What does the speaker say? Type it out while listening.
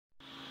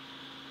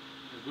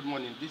Good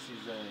morning. This is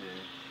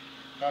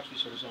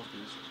Catfish Solution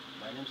Place.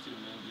 My name is still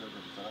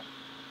Officer.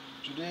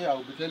 Today I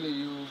will be telling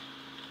you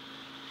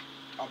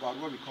about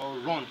what we call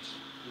runt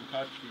in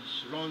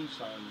catfish, runts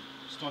and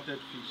stunted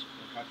fish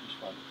in catfish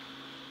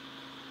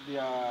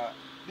farming.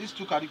 These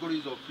two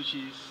categories of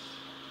fishes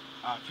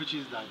are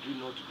fishes that do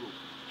not grow,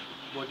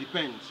 but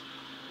depends.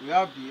 We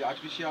have the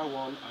artificial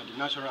one and the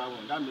natural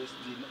one. That means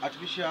the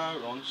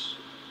artificial runts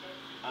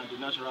and the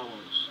natural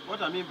ones.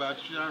 What I mean by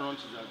artificial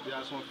runts is that there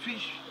are some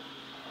fish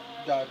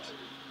that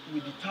we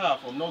deter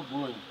from not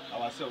growing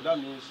ourselves. That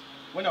means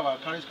when our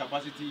carriage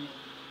capacity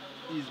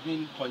is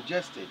being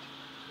congested,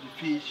 the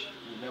fish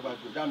will never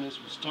grow. That means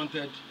we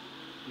stunted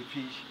the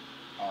fish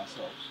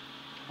ourselves.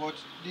 But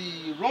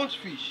the runt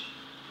fish,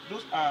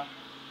 those are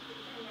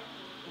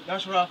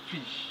natural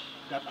fish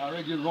that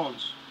already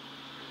runs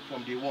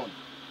from day one.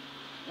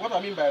 What I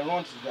mean by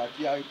runs is that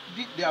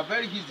they are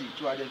very easy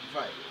to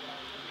identify.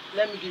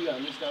 Let me give you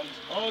an instance.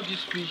 All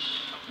these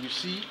fish you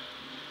see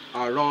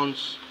are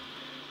runs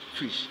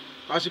fish.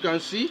 As you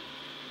can see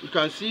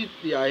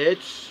their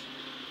heads,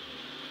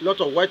 a lot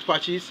of white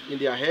patches in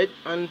their head,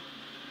 and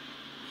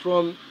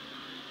from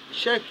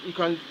check you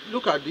can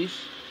look at this,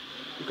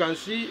 you can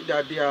see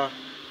that they are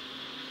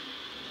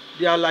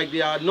like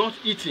they are not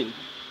eating,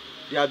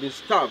 they have been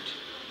starved.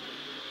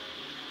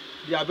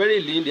 They are very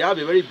lean, they have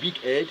a very big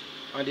head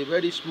and a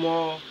very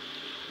small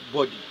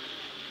body.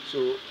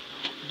 So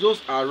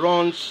those are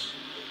runs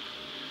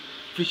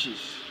fishes.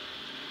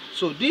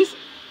 So this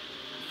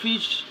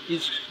fish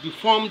is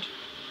deformed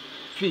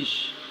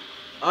fish,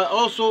 and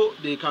also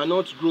they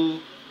cannot grow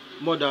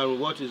more than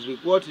what is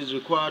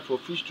required for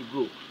fish to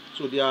grow.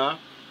 So they are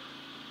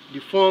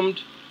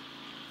deformed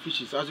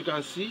fishes. As you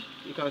can see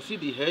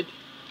the head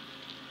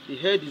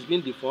is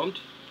being deformed,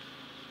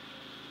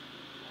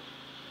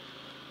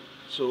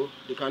 so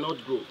they cannot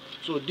grow.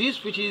 So these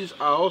fishes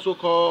are also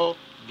called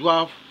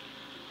dwarf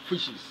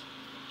fishes.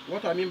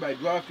 What I mean by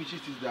dwarf fishes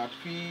is that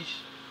fish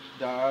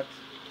that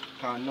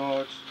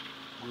cannot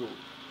grow.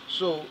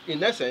 So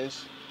in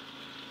essence,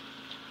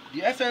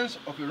 the essence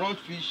of a runt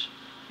fish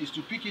is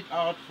to pick it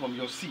out from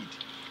your seed.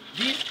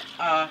 These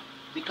are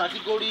the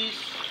categories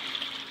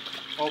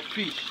of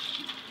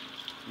fish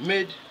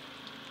made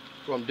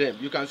from them.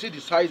 You can see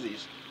the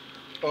sizes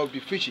of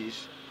the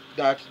fishes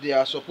that they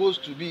are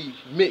supposed to be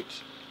made.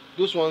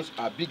 Those ones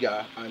are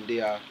bigger and they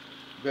are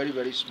very,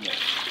 very small.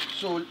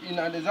 So in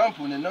an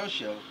example, in a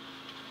nutshell,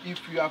 if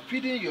you are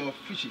feeding your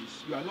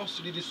fishes, you are not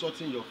really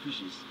sorting your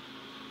fishes.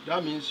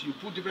 That means you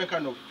put different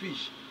kind of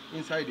fish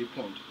inside the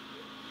pond.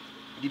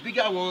 The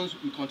bigger ones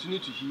will continue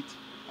to eat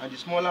and the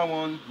smaller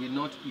one will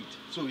not eat.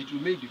 So it will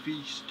make the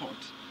fish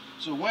stunt.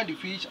 So when the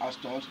fish are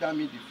stunt, that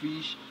means the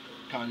fish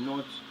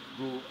cannot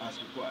grow as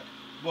required.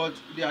 But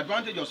the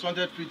advantage of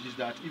stunted fish is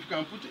that if you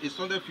can put a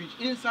stunted fish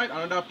inside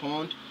another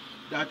pond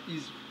that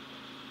is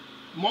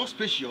more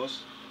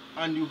spacious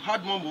and you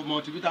had more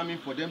multivitamin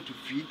for them to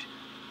feed,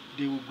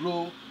 they will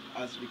grow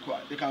as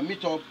required. They can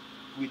meet up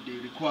with the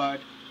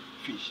required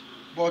fish.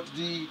 But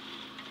the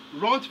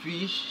runt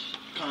fish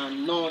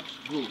cannot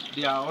grow.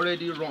 They are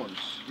already runts.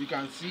 You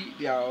can see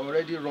they are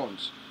already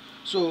runts.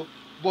 So,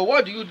 but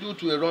what do you do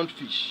to a runt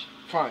fish?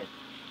 Fine.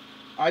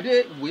 Are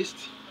they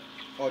waste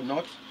or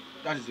not?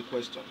 That is the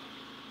question.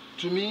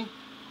 To me,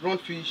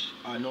 runt fish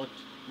are not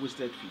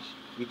wasted fish.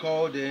 We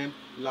call them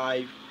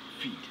live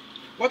feed.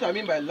 What I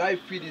mean by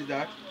live feed is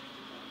that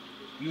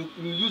you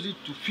use it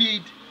to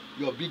feed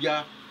your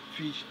bigger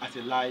fish as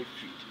a live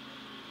feed.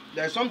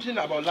 There's something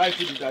about live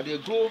feed is that they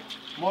grow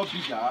more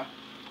bigger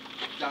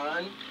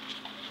than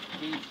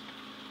it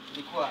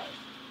requires.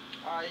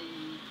 I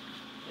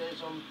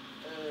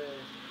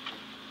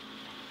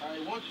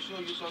want to show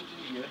you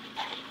something here.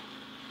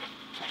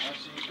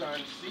 As you can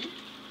see,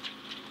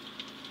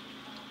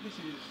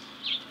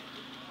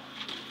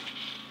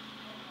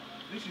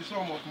 this is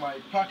some of my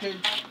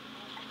package.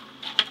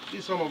 This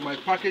is some of my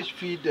package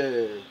feed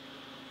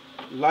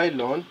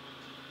nylon.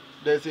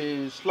 There's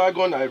a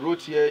slogan I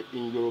wrote here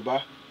in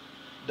Yoruba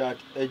that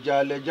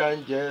Eja leja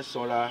nje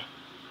sanra.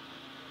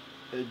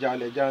 Eja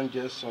leja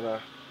nje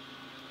sanra.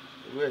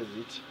 Where is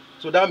it?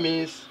 So that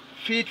means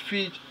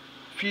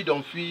feed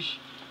on fish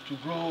to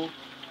grow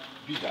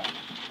bigger.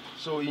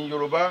 So in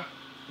Yoruba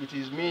it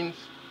means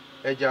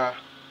Eja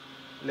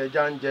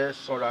leja nje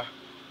sanra.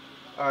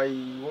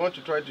 I want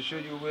to try to show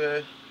you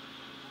where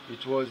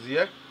it was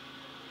here.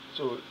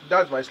 So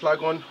that's my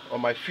slogan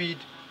on my feed,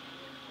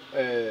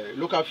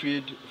 local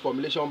feed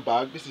formulation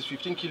bag. This is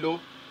 15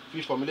 kilo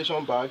fish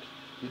formulation bag.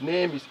 The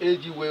name is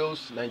AG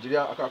Wales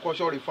Nigeria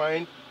Aquaculture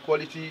Refined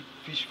Quality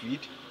Fish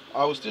Feed.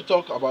 I will still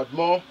talk about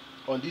more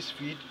on this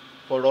feed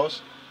for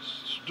us.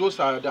 Those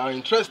that are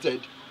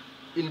interested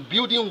in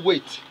building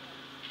weight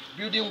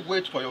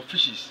for your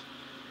fishes.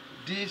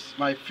 This,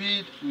 my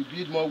feed, will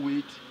build more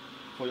weight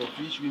for your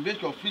fish. We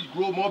make your fish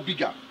grow more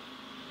bigger.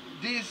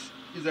 This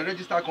is a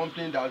registered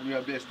company that we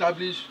have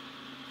established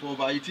for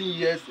over 18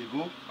 years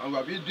ago, and we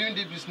have been doing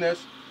this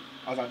business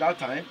as at that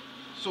time.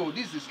 So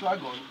this is the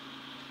slogan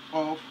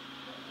of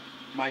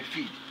my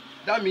feed.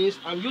 That means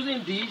I'm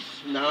using this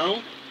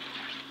now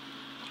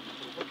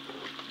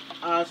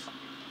as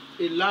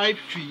a live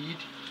feed,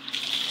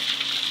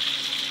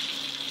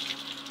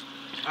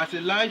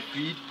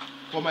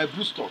 for my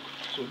broodstock.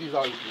 So this is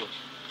how it works.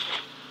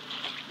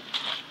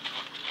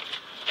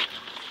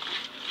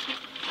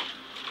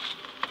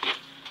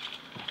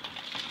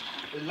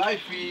 A live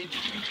feed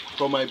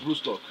for my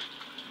broodstock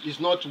is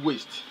not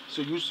waste.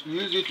 So we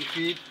use it to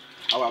feed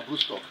our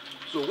broodstock.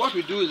 So what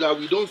we do is that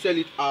we don't sell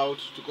it out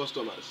to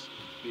customers,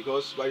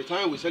 because by the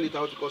time we sell it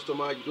out to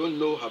customers, you don't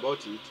know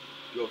about it.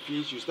 Your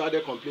fish, you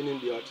started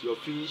complaining that your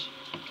fish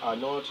are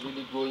not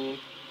really growing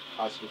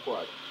as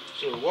required.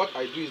 So what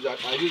I do is that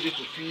I use it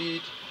to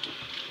feed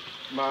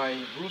my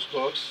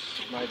broodstocks,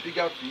 my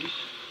bigger fish.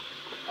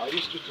 I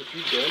use it to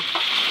feed them.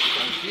 You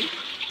can see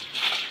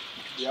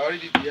they are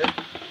already there.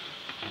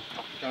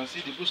 You can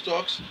see the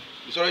broodstocks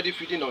is already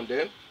feeding on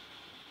them.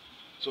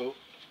 So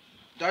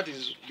that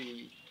is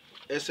the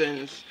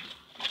essence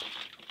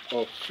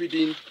of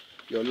feeding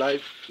your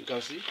live. You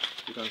can see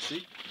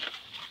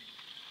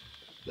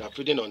they are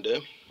feeding on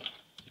them.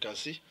 You can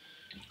see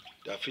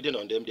they are feeding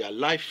on them. They are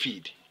live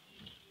feed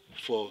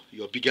for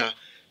your bigger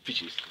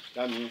fishes.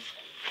 That means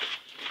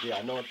they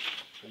are not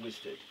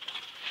wasted.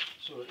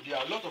 So there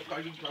are a lot of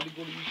categories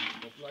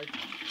of live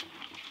feed.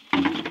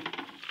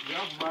 You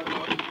have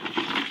maggot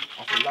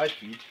as a live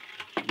feed.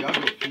 You have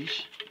your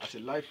fish as a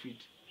live feed.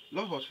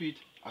 Lot of feed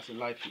as a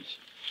live fish.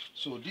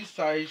 So this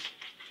size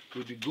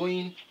will be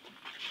going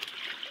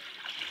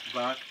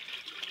back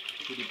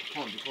to the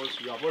pond, because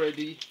we have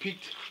already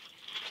picked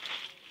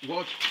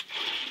what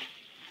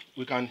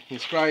we can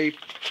inscribe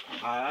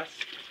as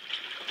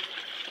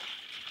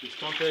the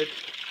stunted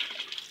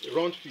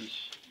runt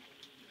fish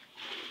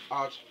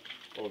out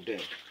of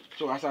them.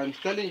 So as I'm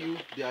telling you,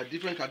 there are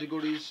different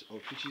categories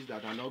of fishes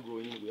that are not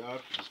growing. We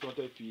have the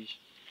stunted fish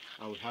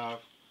and we have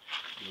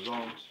the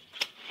runt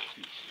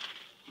fish.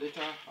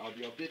 Later I'll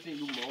be updating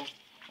you more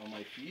on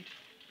my feed.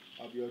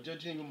 I'll be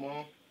updating you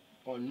more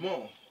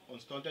on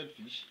stunted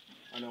fish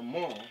and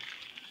more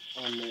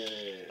on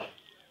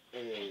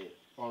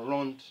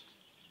runt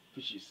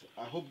fishes.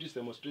 I hope this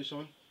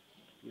demonstration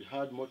will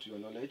add more to your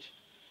knowledge.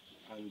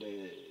 And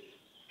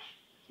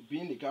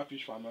being a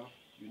catfish farmer,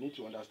 you need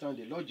to understand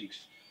the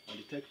logics and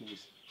the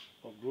techniques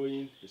of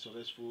growing a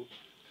successful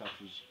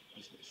catfish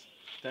business.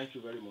 Thank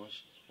you very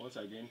much. Once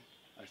again,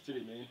 I still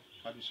remain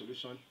Catfish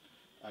Solution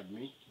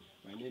admin.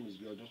 My name is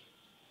Biodun.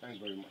 Thanks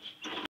very much.